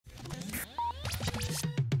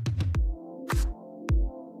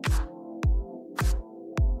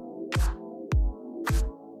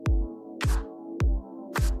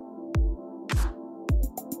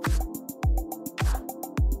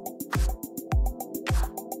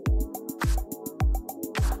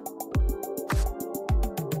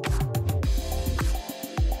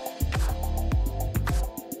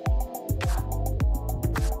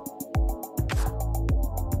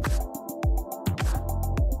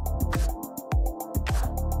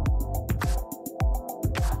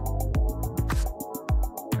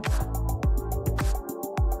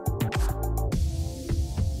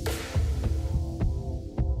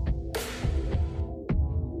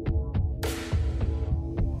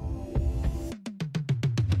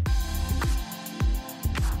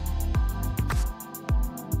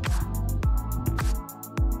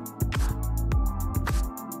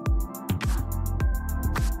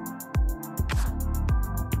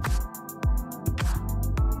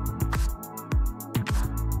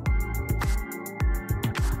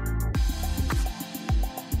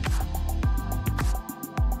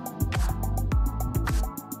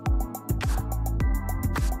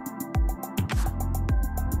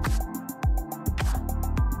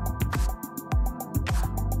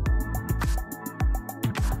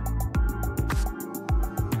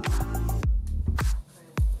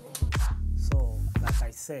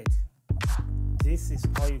said, this is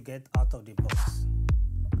all you get out of the box.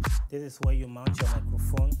 This is where you mount your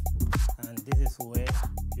microphone, and this is where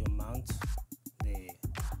you mount the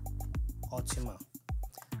Ultima.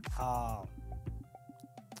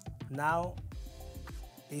 Now,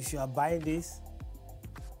 if you are buying this,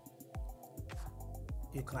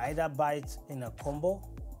 you can either buy it in a combo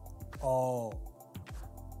or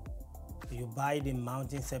you buy the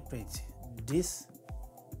mounting separate. This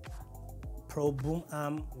ProBoom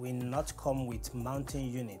arm will not come with mounting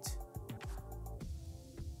unit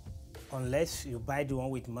unless you buy the one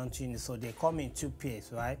with mounting unit. So they come in 2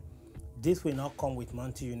 pairs, right? This will not come with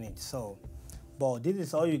mounting unit. So, but this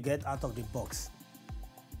is all you get out of the box.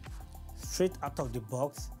 Straight out of the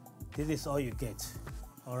box, this is all you get.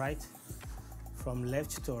 All right, from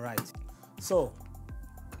left to right. So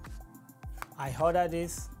I ordered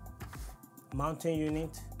this mounting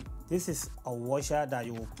unit. This is a washer that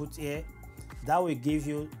you will put here that will give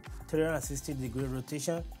you 360-degree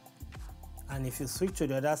rotation, and if you switch to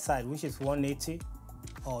the other side, which is 180,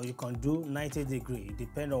 or you can do 90-degree, it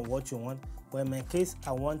depends on what you want. But in my case,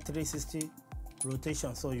 I want 360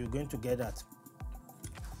 rotation, so you're going to get that.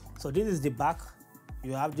 So this is the back.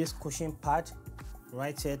 You have this cushion pad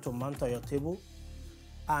right here to mount on your table,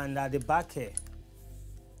 and at the back here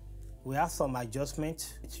we have some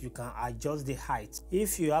adjustments. You can adjust the height.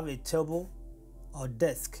 If you have a table or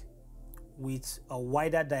desk with a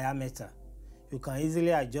wider diameter, you can easily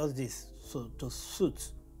adjust this so to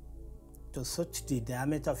suit the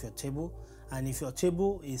diameter of your table. And if your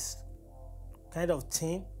table is kind of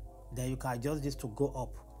thin, then you can adjust this to go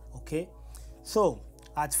up. Okay, so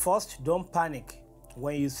at first, don't panic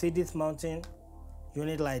when you see this mounting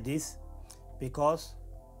unit like this, because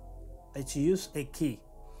it use a key.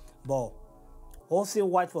 But also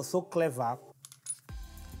what was so clever,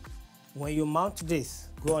 when you mount this,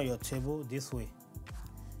 go on your table this way,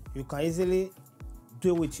 you can easily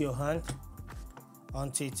do it with your hand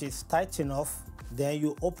until it is tight enough. Then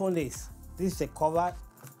you open this. This is a cover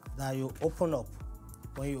that you open up.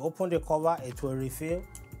 When you open the cover, it will refill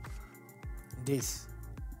this.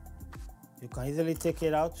 You can easily take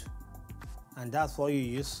it out, and that's what you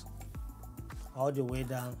use all the way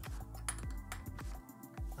down,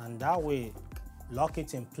 and that way lock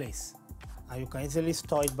it in place, and you can easily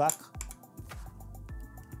store it back.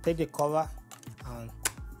 Take the cover and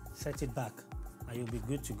set it back, and you'll be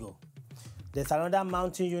good to go. There's another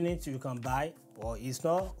mounting unit you can buy, or it's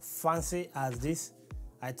not fancy as this.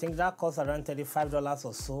 I think that costs around $35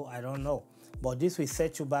 or so, I don't know, but this will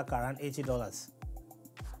set you back around $80.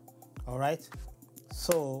 All right,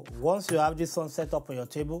 so once you have this one set up on your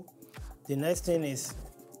table, the next thing is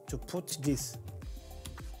to put this.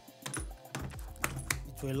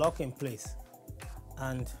 It will lock in place,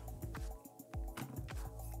 and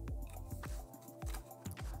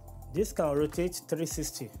this can rotate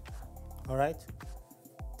 360. All right,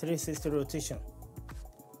 360 rotation.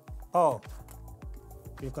 Or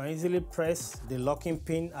you can easily press the locking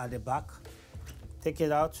pin at the back, take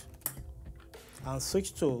it out, and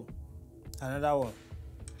switch to another one.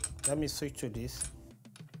 Let me switch to this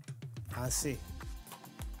and see.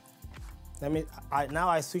 Now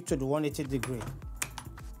I switch to the 180-degree.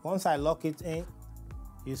 Once I lock it in,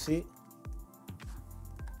 you see,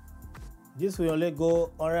 this will only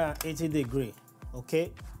go 180-degree.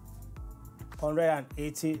 Okay,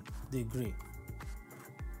 180-degree.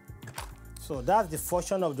 So that's the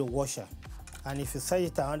function of the washer. And if you set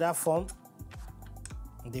it another form,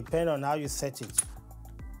 depending on how you set it,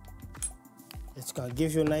 it can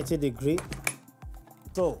give you 90-degree.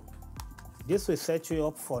 So this will set you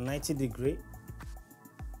up for 90-degree.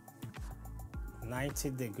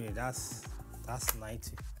 90-degree, that's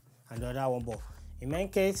 90. And the other one, but in my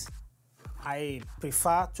case, I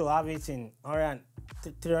prefer to have it in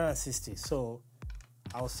 360. So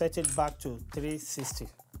I'll set it back to 360.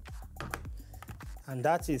 And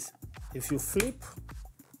that is, if you flip,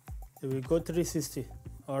 it will go 360.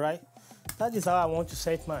 All right, that is how I want to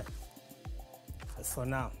set mine for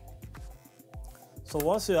now. So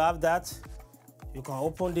once you have that, you can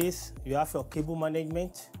open this. You have your cable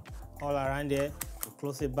management all around there. You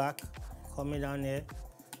close it back, coming down here,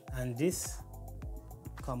 and this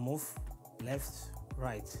can move left,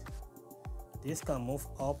 right. This can move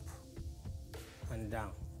up and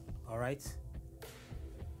down. All right,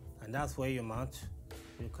 and that's where you mount.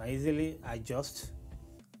 You can easily adjust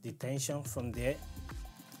the tension from there.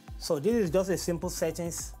 So this is just a simple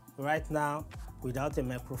settings right now without a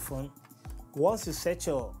microphone. Once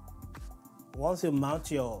you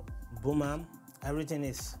mount your boom arm, everything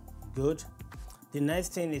is good. The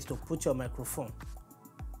next thing is to put your microphone.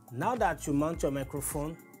 Now that you mount your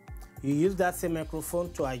microphone, You use that same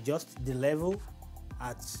microphone to adjust the level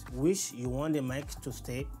at which you want the mic to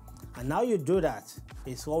stay. And now you do that,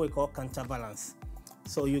 it's what we call counterbalance.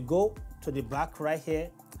 So you go to the back right here.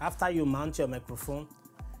 After you mount your microphone,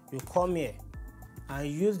 you come here and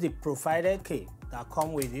use the provided key that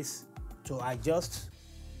come with this to adjust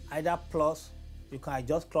either plus. You can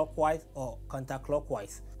adjust clockwise or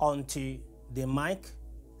counterclockwise until the mic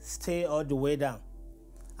stay all the way down.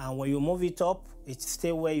 And when you move it up, it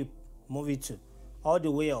stay where you move it to, all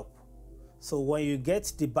the way up. So when you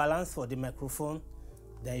get the balance for the microphone,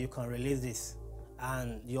 then you can release this.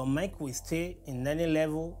 And your mic will stay in any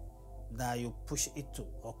level that you push it to,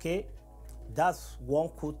 okay? That's one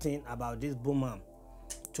cool thing about this boom arm.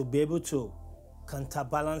 To be able to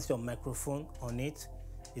counterbalance your microphone on it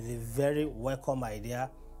is a very welcome idea,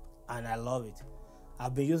 and I love it.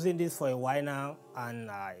 I've been using this for a while now, and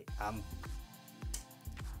I'm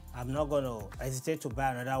not going to hesitate to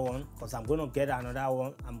buy another one, because I'm going to get another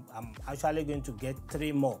one. I'm actually going to get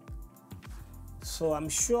 3 more. So I'm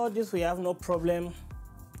sure this will have no problem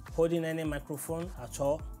holding any microphone at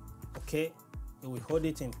all, okay? It will hold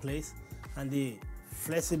it in place, and the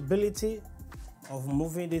flexibility of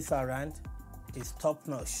moving this around is top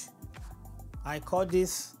notch. I call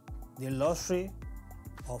this the luxury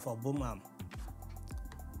of a boom arm.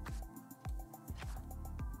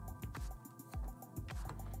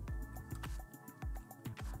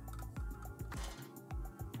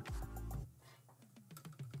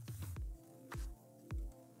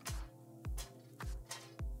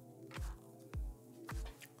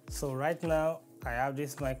 So right now I have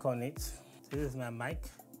this mic on it. This is my mic.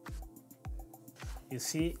 You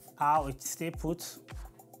see how it stay put?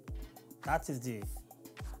 That is the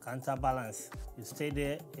counterbalance. You stay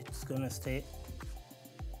there, it's gonna stay.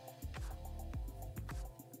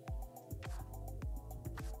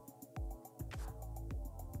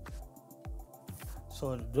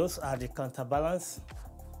 So those are the counterbalance.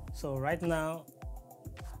 So right now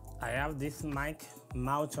I have this mic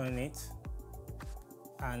mount on it,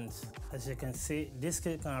 and as you can see, this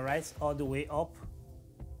can rise all the way up,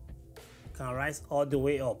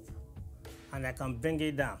 and I can bring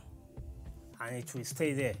it down and it will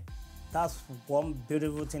stay there. That's one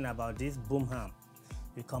beautiful thing about this boom arm.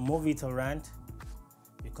 You can move it around,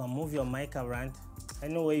 you can move your mic around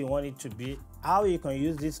any way you want it to be. How you can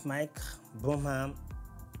use this mic boom arm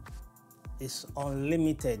is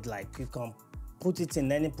unlimited. Like, you can put it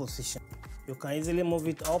in any position. You can easily move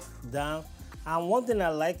it up, down. And one thing I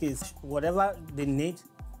like is whatever the need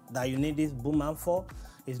that you need this boom arm for,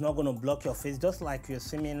 it's not going to block your face. Just like you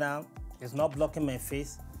see me now, it's not blocking my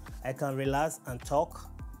face. I can relax and talk.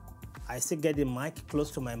 I still get the mic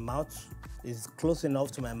close to my mouth. It's close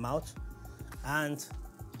enough to my mouth. And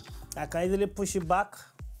I can easily push it back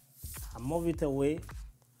and move it away.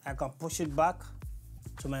 I can push it back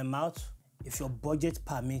to my mouth. If your budget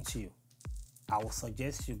permits you, I would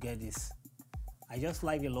suggest you get this. I just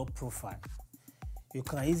like the low profile. You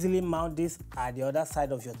can easily mount this at the other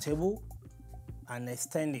side of your table and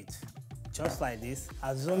extend it just like this.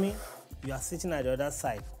 Assuming you are sitting at the other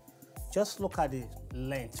side, just look at the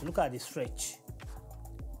length, look at the stretch.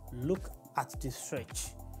 Look at the stretch.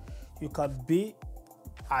 You can be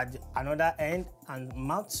at another end and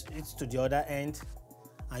mount it to the other end,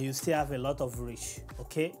 and you still have a lot of reach,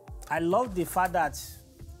 okay? I love the fact that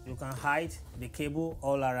you can hide the cable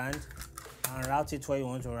all around and route it where you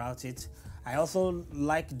want to route it. I also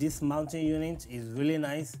like this mounting unit. It's really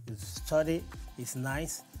nice, it's sturdy, it's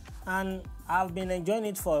nice, and I've been enjoying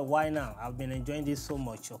it for a while now. I've been enjoying this so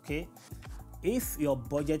much, okay? If your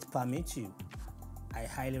budget permits you, I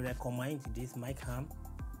highly recommend this mic arm.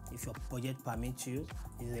 If your budget permits you,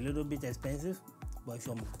 it's a little bit expensive, but if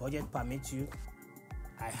your budget permits you,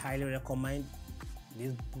 I highly recommend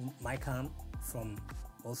this mic arm from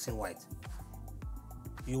Olsen White.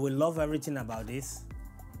 You will love everything about this.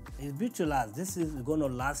 It's built to last. This is going to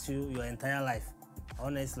last you your entire life.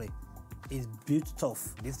 Honestly, it's built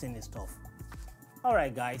tough. This thing is tough.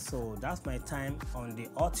 Alright guys, so that's my time on the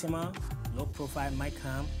Ultima low profile mic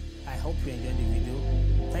arm. I hope you enjoyed the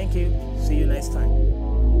video. Thank you. See you next time.